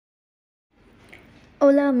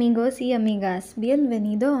Hola amigos y amigas,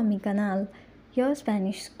 bienvenido a mi canal, your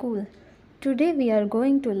Spanish school. Today we are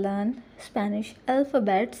going to learn Spanish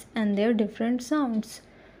alphabets and their different sounds.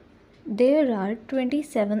 There are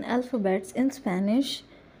 27 alphabets in Spanish.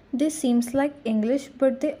 This seems like English,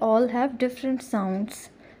 but they all have different sounds.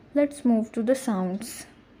 Let's move to the sounds.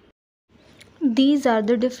 These are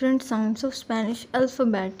the different sounds of Spanish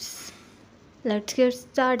alphabets. Let's get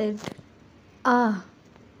started. A,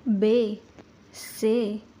 B,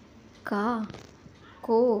 C, K,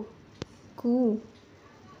 Ko, Ku,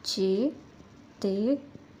 Che, Te,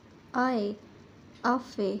 I,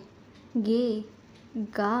 Afe, Ge,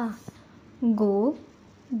 Ga, Go,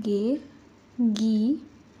 Ge, Gi,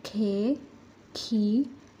 Khe, Khi,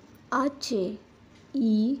 Ache,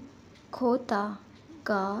 I, Khota,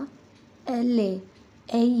 Ka, Ele,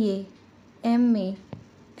 Eye, Emme,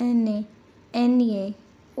 Ene, Enye,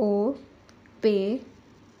 O, Pe,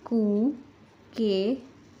 Ku, Ke,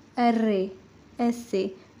 Erre,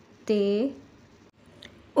 Esse, Te,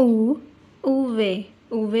 U, Uve,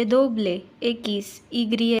 Uve doble, X,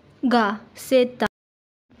 Y, Ga, Seta.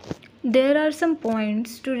 There are some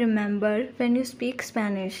points to remember when you speak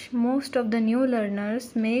Spanish. Most of the new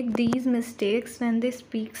learners make these mistakes when they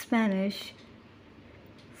speak Spanish.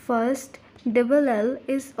 First, double L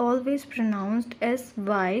is always pronounced as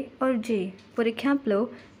Y or J. Por ejemplo,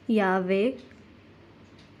 llave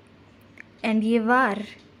and llevar.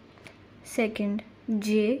 Second,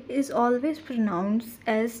 J is always pronounced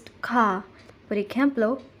as kha. Por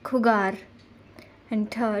ejemplo, jugar. And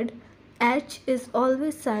third, H is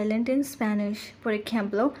always silent in Spanish. Por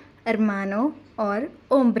ejemplo, hermano or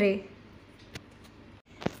hombre.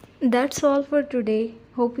 That's all for today.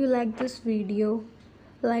 Hope you liked this video.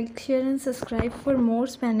 Like, share and subscribe for more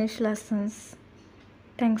Spanish lessons.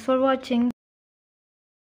 Thanks for watching.